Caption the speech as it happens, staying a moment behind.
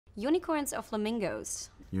Unicorns or flamingos?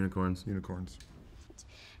 Unicorns. Unicorns.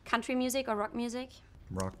 Country music or rock music?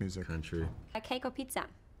 Rock music. Country. Cake or pizza?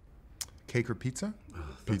 Cake or pizza?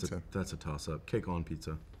 Pizza. That's a toss-up. Cake on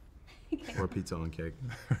pizza. Or pizza on cake.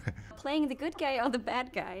 Playing the good guy or the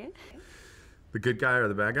bad guy? The good guy or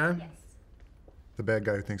the bad guy? Yes. The bad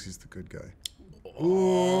guy who thinks he's the good guy.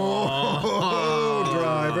 Oh,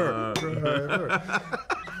 driver.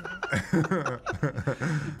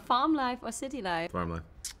 Farm life or city life? Farm life.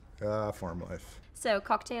 Farm life. So,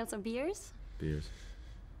 cocktails or beers? Beers.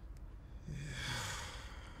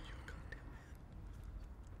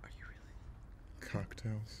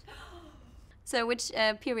 Cocktails. So, which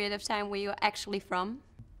period of time were you actually from?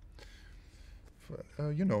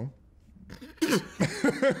 You know. Yeah.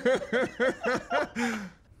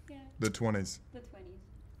 The 20s. The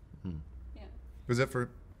 20s. Yeah. Was that for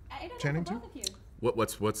I don't Channing know for too?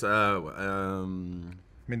 both of you.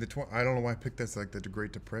 I mean, I don't know why I picked this, like the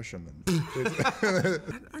Great Depression.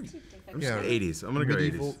 Yeah, 80s. I'm gonna go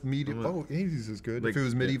 80s. Oh, 80s is good. Like, if it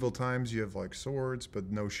was medieval times, you have like swords, but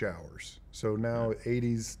no showers. So now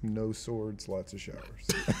 80s, no swords, lots of showers.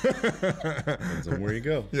 Depends on where you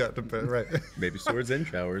go. Yeah, right. Maybe swords and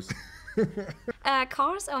showers.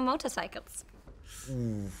 Cars or motorcycles?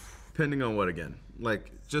 Depending on what again?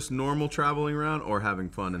 Like just normal traveling around or having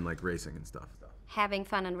fun and like racing and stuff? Having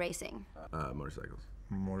fun and racing. Motorcycles.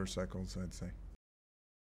 Motorcycles, I'd say.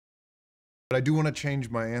 But I do want to change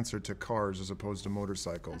my answer to cars as opposed to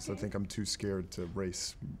motorcycles. Okay. I think I'm too scared to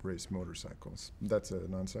race motorcycles. That's a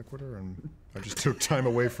non sequitur, and I just took time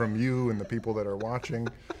away from you and the people that are watching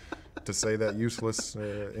to say that useless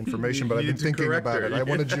information, but I've been thinking about it. I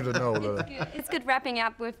wanted you to know that. It's good wrapping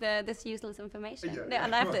up with this useless information. Yeah, I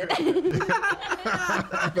loved it.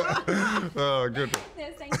 Oh, good.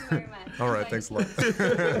 Yes, thank you very much. All right, thanks a lot.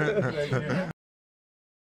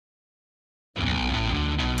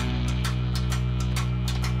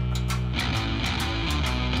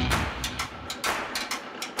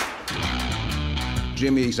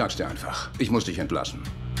 Jimmy, ich sag's dir einfach. Ich muss dich entlassen.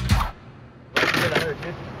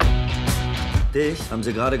 Dich haben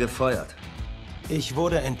sie gerade gefeuert. Ich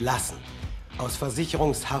wurde entlassen. Aus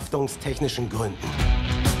versicherungshaftungstechnischen Gründen.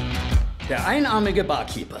 Der einarmige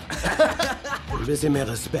Barkeeper. Ein bisschen mehr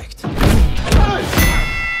Respekt.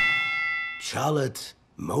 Charlotte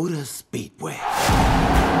Motor Speedway.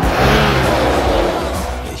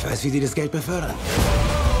 Ich weiß, wie die das Geld befördern.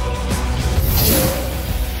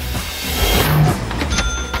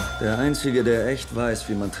 Der Einzige, der echt weiß,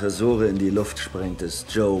 wie man Tresore in die Luft sprengt,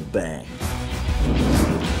 ist Joe Bang.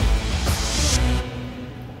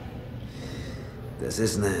 Das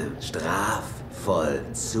ist eine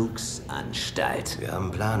Strafvollzugsanstalt. Wir haben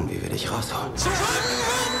einen Plan, wie wir dich rausholen.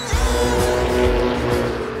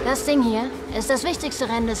 Das Ding hier ist das wichtigste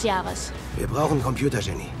Rennen des Jahres. Wir brauchen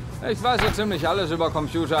Computergenie. Ich weiß so ziemlich alles über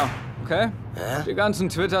Computer, okay? Ja? Die ganzen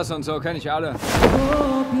Twitters und so kenne ich alle.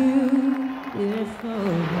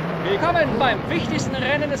 Willkommen beim wichtigsten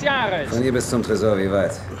Rennen des Jahres. Von hier bis zum Tresor, wie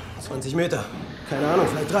weit? 20 Meter. Keine Ahnung,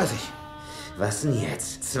 vielleicht 30. Was denn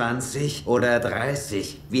jetzt? 20 oder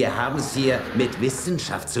 30? Wir haben es hier mit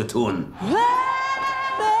Wissenschaft zu tun.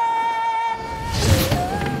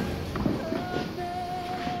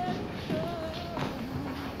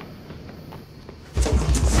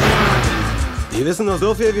 Die wissen nur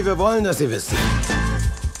so viel, wie wir wollen, dass sie wissen.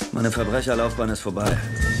 Meine Verbrecherlaufbahn ist vorbei.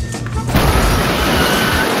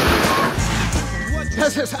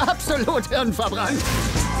 Das ist absolut hirnverbrannt.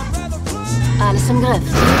 Alles im Griff.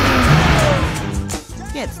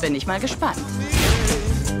 Jetzt bin ich mal gespannt.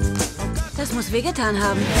 Das muss wehgetan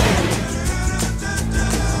haben.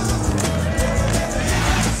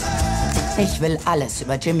 Ich will alles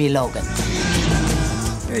über Jimmy Logan.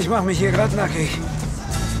 Ich mach mich hier gerade nackig.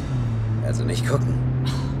 Also nicht gucken.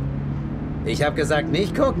 Ich hab gesagt,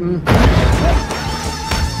 nicht gucken.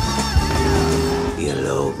 Ihr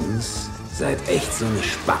Logans seid echt so eine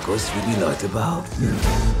Spackos, wie die Leute behaupten.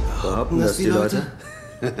 Behaupten das die Leute?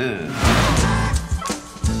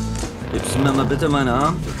 Gibst du mir mal bitte meinen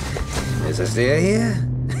Arm? Ist das der hier?